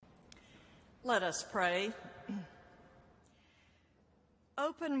Let us pray.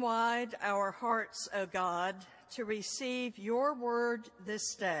 Open wide our hearts, O God, to receive your word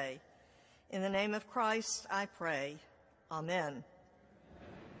this day. In the name of Christ, I pray. Amen.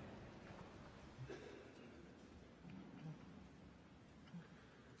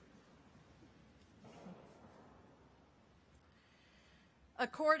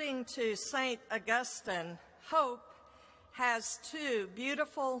 According to St. Augustine, hope has two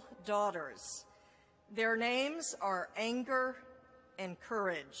beautiful daughters. Their names are anger and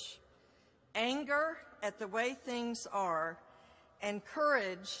courage. Anger at the way things are, and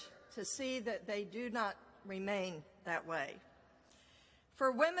courage to see that they do not remain that way.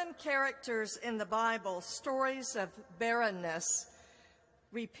 For women characters in the Bible, stories of barrenness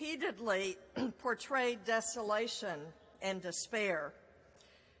repeatedly portray desolation and despair.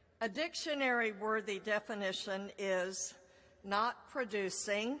 A dictionary-worthy definition is not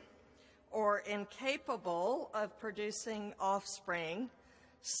producing or incapable of producing offspring,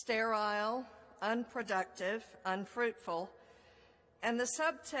 sterile, unproductive, unfruitful, and the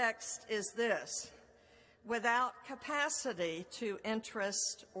subtext is this: without capacity to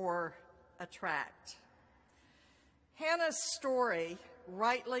interest or attract. Hannah's story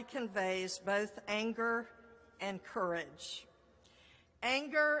rightly conveys both anger and courage.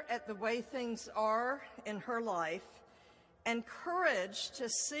 Anger at the way things are in her life, and courage to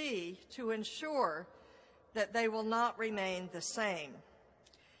see to ensure that they will not remain the same.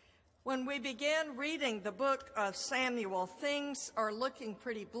 When we began reading the book of Samuel, things are looking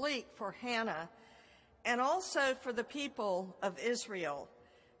pretty bleak for Hannah and also for the people of Israel,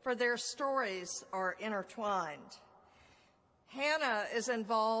 for their stories are intertwined. Hannah is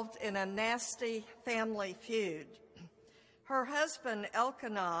involved in a nasty family feud. Her husband,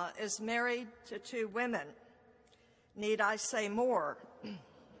 Elkanah, is married to two women. Need I say more?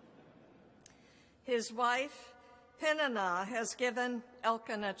 His wife, Peninnah, has given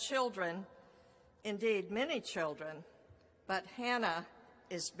Elkanah children, indeed many children, but Hannah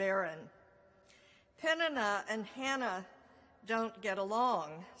is barren. Peninnah and Hannah don't get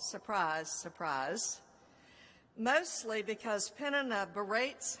along, surprise, surprise, mostly because Peninnah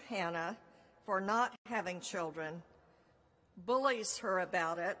berates Hannah for not having children, bullies her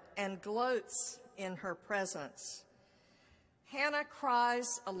about it, and gloats in her presence. Hannah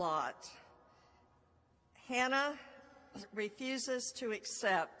cries a lot. Hannah refuses to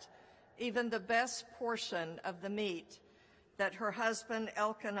accept even the best portion of the meat that her husband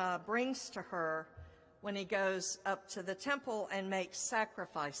Elkanah brings to her when he goes up to the temple and makes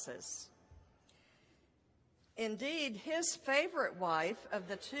sacrifices. Indeed, his favorite wife of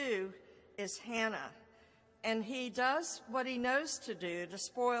the two is Hannah, and he does what he knows to do to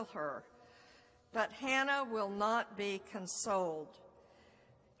spoil her. But Hannah will not be consoled.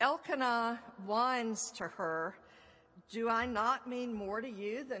 Elkanah whines to her, "Do I not mean more to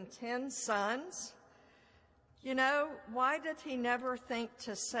you than 10 sons?" You know, why did he never think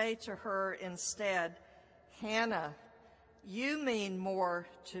to say to her instead, "Hannah, you mean more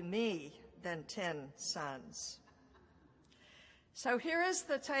to me than 10 sons." So here is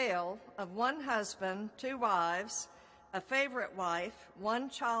the tale of one husband, 2 wives, a favorite wife, 1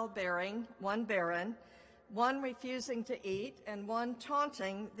 childbearing, 1 barren, 1 refusing to eat, and 1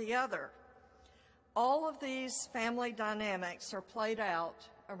 taunting the other. All of these family dynamics are played out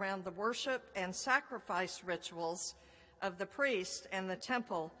around the worship and sacrifice rituals of the priest and the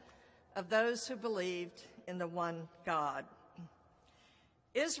temple of those who believed in the one God.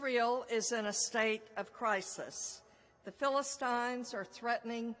 Israel is in a state of crisis. The Philistines are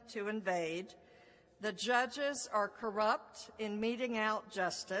threatening to invade. The judges are corrupt in meting out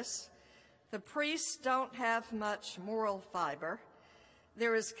justice. The priests don't have much moral fiber.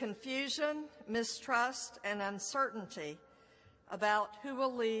 There is confusion, mistrust, and uncertainty about who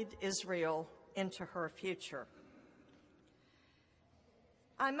will lead Israel into her future.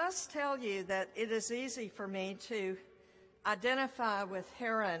 I must tell you that it is easy for me to identify with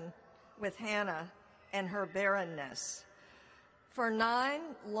Hannah and her barrenness. For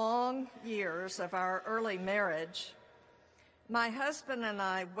 9 long years of our early marriage, my husband and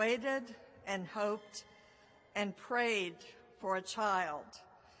I waited and hoped and prayed for a child.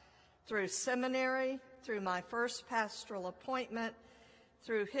 Through seminary, through my first pastoral appointment,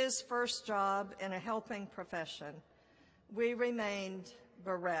 through his first job in a helping profession, we remained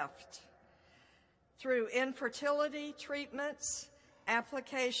bereft. Through infertility treatments,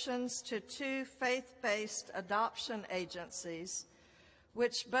 applications to 2 faith-based adoption agencies,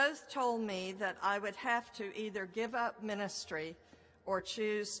 which both told me that I would have to either give up ministry or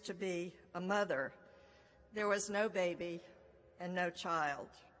choose to be a mother, there was no baby and no child.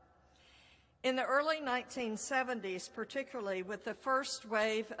 In the early 1970s, particularly with the first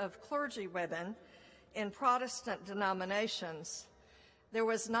wave of clergy women in Protestant denominations, there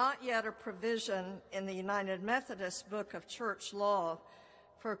was not yet a provision in the United Methodist Book of Church Law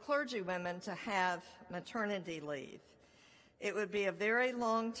for clergy women to have maternity leave. It would be a very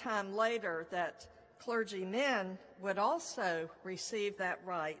long time later that clergy men would also receive that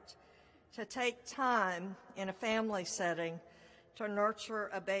right to take time in a family setting to nurture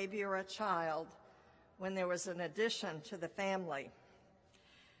a baby or a child when there was an addition to the family.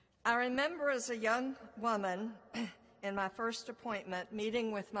 I remember as a young woman in my first appointment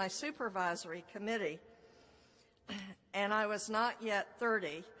meeting with my supervisory committee, and I was not yet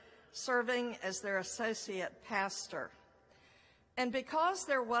 30, serving as their associate pastor. And because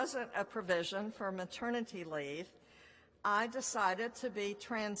there wasn't a provision for maternity leave, I decided to be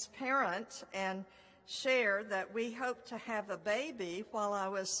transparent and share that we hoped to have a baby while I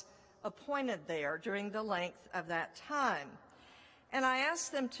was appointed there during the length of that time. And I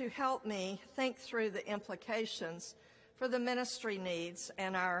asked them to help me think through the implications for the ministry needs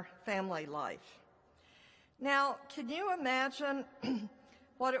and our family life. Now, can you imagine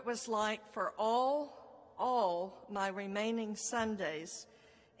what it was like for all my remaining Sundays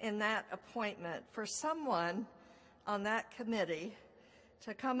in that appointment for someone on that committee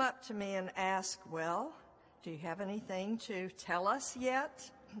to come up to me and ask, well, do you have anything to tell us yet?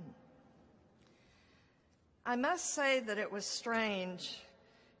 I must say that it was strange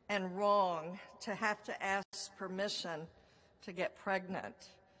and wrong to have to ask permission to get pregnant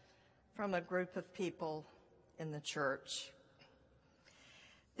from a group of people in the church.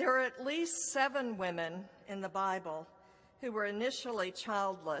 There are at least 7 women in the Bible who were initially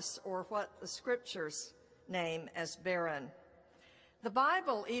childless, or what the scriptures name as barren. The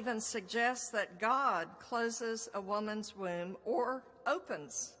Bible even suggests that God closes a woman's womb or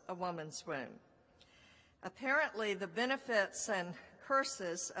opens a woman's womb. Apparently, the benefits and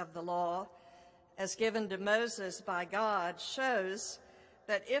curses of the law, as given to Moses by God, shows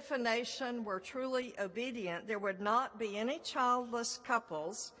that if a nation were truly obedient, there would not be any childless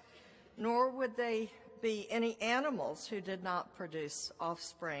couples, nor would there be any animals who did not produce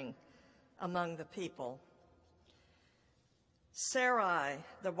offspring among the people. Sarai,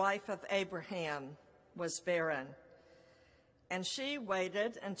 the wife of Abraham, was barren, and she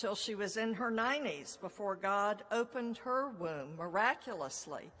waited until she was in her 90s before God opened her womb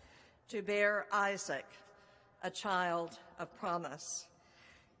miraculously to bear Isaac, a child of promise.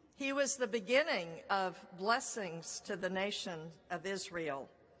 He was the beginning of blessings to the nation of Israel.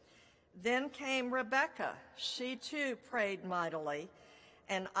 Then came Rebekah. She too prayed mightily,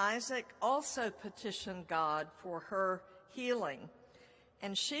 and Isaac also petitioned God for her healing.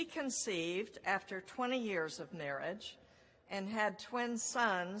 And she conceived after 20 years of marriage and had twin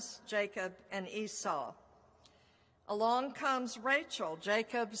sons, Jacob and Esau. Along comes Rachel,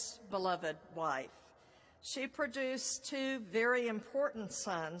 Jacob's beloved wife. She produced 2 very important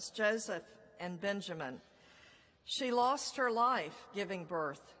sons, Joseph and Benjamin. She lost her life giving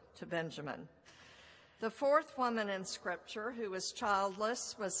birth to Benjamin. The 4th woman in Scripture who was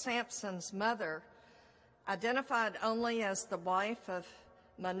childless was Samson's mother, identified only as the wife of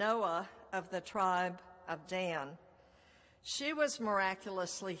Manoah of the tribe of Dan. She was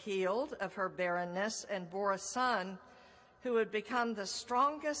miraculously healed of her barrenness and bore a son who would become the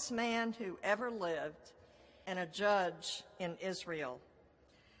strongest man who ever lived and a judge in Israel.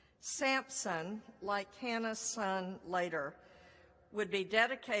 Samson, like Hannah's son later, would be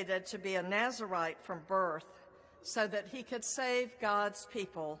dedicated to be a Nazirite from birth so that he could save God's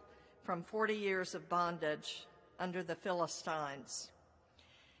people from 40 years of bondage under the Philistines.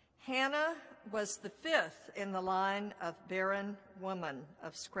 Hannah was the 5th in the line of barren woman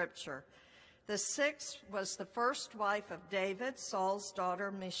of Scripture. The 6th was the first wife of David, Saul's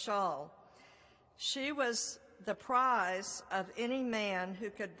daughter Michal. She was the prize of any man who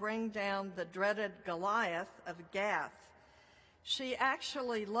could bring down the dreaded Goliath of Gath. She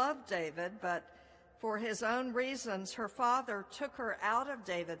actually loved David, but for his own reasons, her father took her out of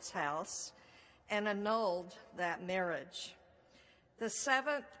David's house and annulled that marriage. The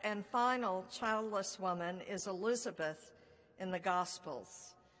 7th and final childless woman is Elizabeth in the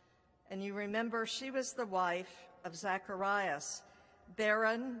Gospels. And you remember she was the wife of Zacharias,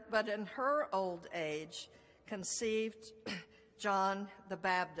 barren, but in her old age conceived John the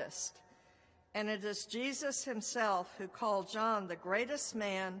Baptist. And it is Jesus himself who called John the greatest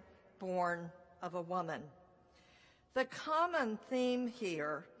man born of a woman. The common theme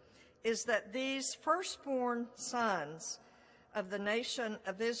here is that these firstborn sons of the nation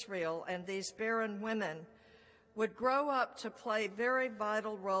of Israel and these barren women would grow up to play very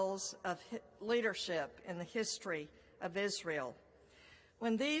vital roles of leadership in the history of Israel.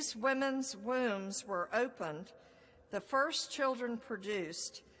 When these women's wombs were opened, the first children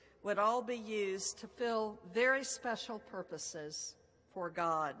produced would all be used to fill very special purposes for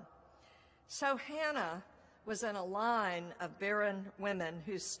God. So Hannah was in a line of barren women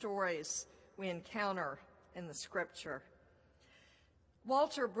whose stories we encounter in the scripture.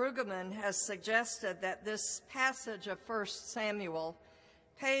 Walter Brueggemann has suggested that this passage of 1 Samuel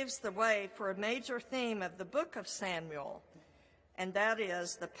paves the way for a major theme of the book of Samuel, and that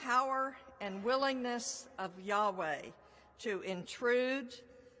is the power and willingness of Yahweh to intrude,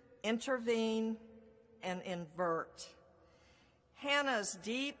 intervene, and invert. Hannah's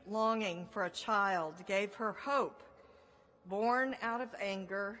deep longing for a child gave her hope, born out of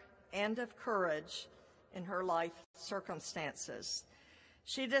anger and of courage in her life circumstances.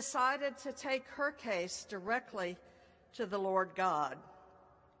 She decided to take her case directly to the Lord God.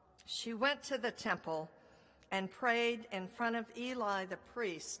 She went to the temple and prayed in front of Eli the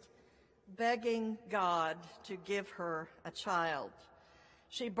priest, begging God to give her a child.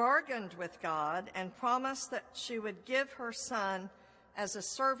 She bargained with God and promised that she would give her son as a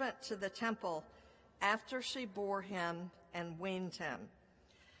servant to the temple after she bore him and weaned him.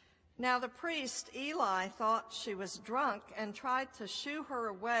 Now the priest, Eli, thought she was drunk and tried to shoo her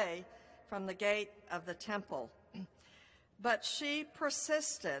away from the gate of the temple. But she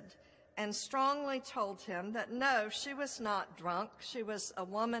persisted and strongly told him that no, she was not drunk. She was a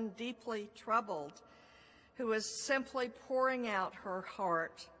woman deeply troubled who was simply pouring out her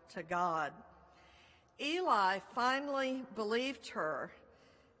heart to God. Eli finally believed her,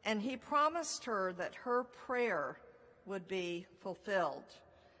 and he promised her that her prayer would be fulfilled.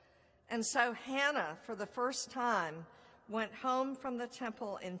 And so Hannah, for the first time, went home from the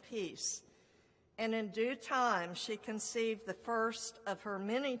temple in peace, and in due time she conceived the first of her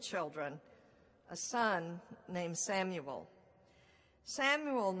many children, a son named Samuel.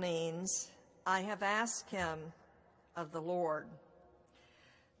 Samuel means, I have asked him of the Lord.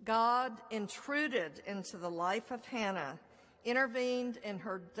 God intruded into the life of Hannah, intervened in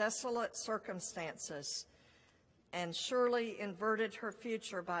her desolate circumstances, and surely inverted her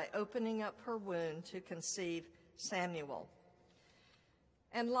future by opening up her womb to conceive Samuel.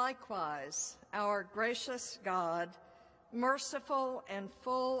 And likewise, our gracious God, merciful and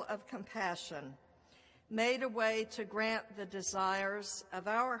full of compassion, made a way to grant the desires of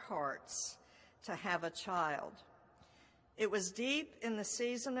our hearts to have a child. It was deep in the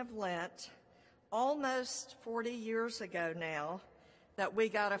season of Lent, almost 40 years ago now, that we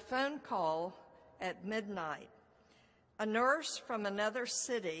got a phone call at midnight. A nurse from another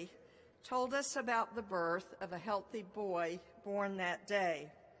city told us about the birth of a healthy boy born that day.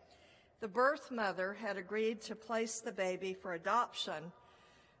 The birth mother had agreed to place the baby for adoption,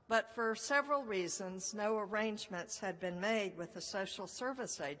 but for several reasons, no arrangements had been made with the social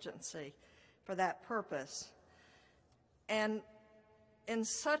service agency for that purpose. And in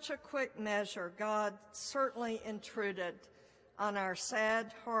such a quick measure, God certainly intruded on our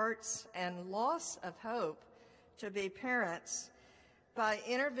sad hearts and loss of hope to be parents by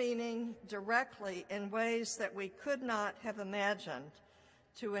intervening directly in ways that we could not have imagined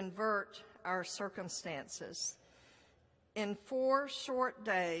to invert our circumstances. In 4 short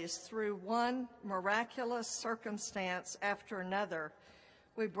days, through one miraculous circumstance after another,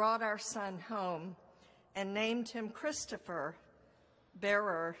 we brought our son home and named him Christopher,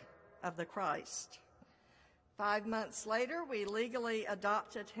 bearer of the Christ. 5 months later, we legally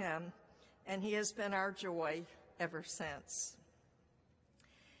adopted him, and he has been our joy ever since.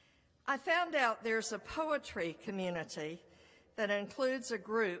 I found out there's a poetry community that includes a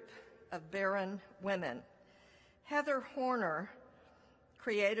group of barren women. Heather Horner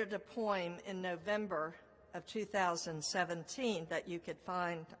created a poem in November of 2017 that you could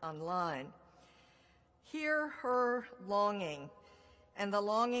find online. Hear her longing and the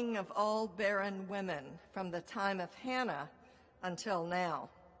longing of all barren women from the time of Hannah until now.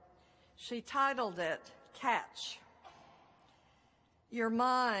 She titled it, Catch. Your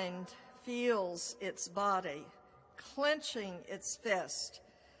mind feels its body, clenching its fist,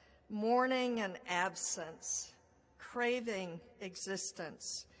 mourning an absence, craving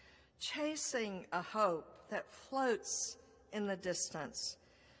existence, chasing a hope that floats in the distance,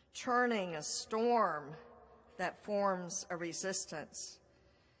 churning a storm that forms a resistance.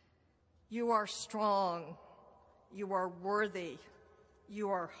 You are strong, you are worthy, you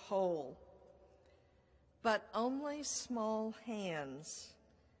are whole. But only small hands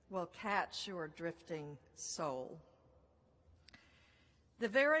will catch your drifting soul. The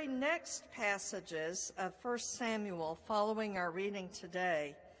very next passages of 1 Samuel following our reading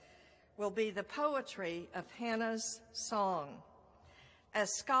today will be the poetry of Hannah's song.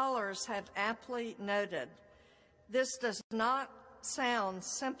 As scholars have aptly noted, this does not sound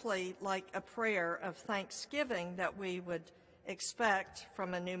simply like a prayer of thanksgiving that we would expect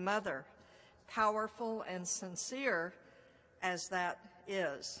from a new mother, powerful and sincere as that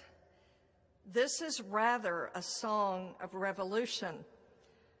is. This is rather a song of revolution,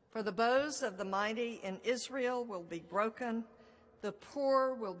 for the bows of the mighty in Israel will be broken, the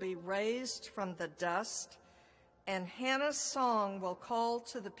poor will be raised from the dust, and Hannah's song will call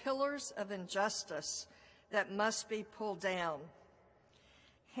to the pillars of injustice that must be pulled down.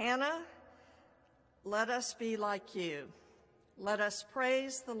 Hannah, let us be like you. Let us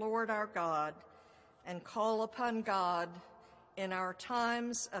praise the Lord our God and call upon God in our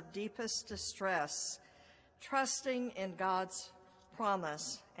times of deepest distress, trusting in God's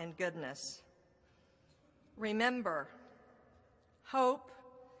promise and goodness. Remember, Hope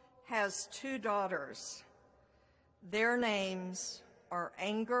has two daughters. Their names are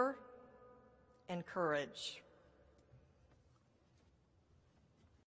Anger and Courage.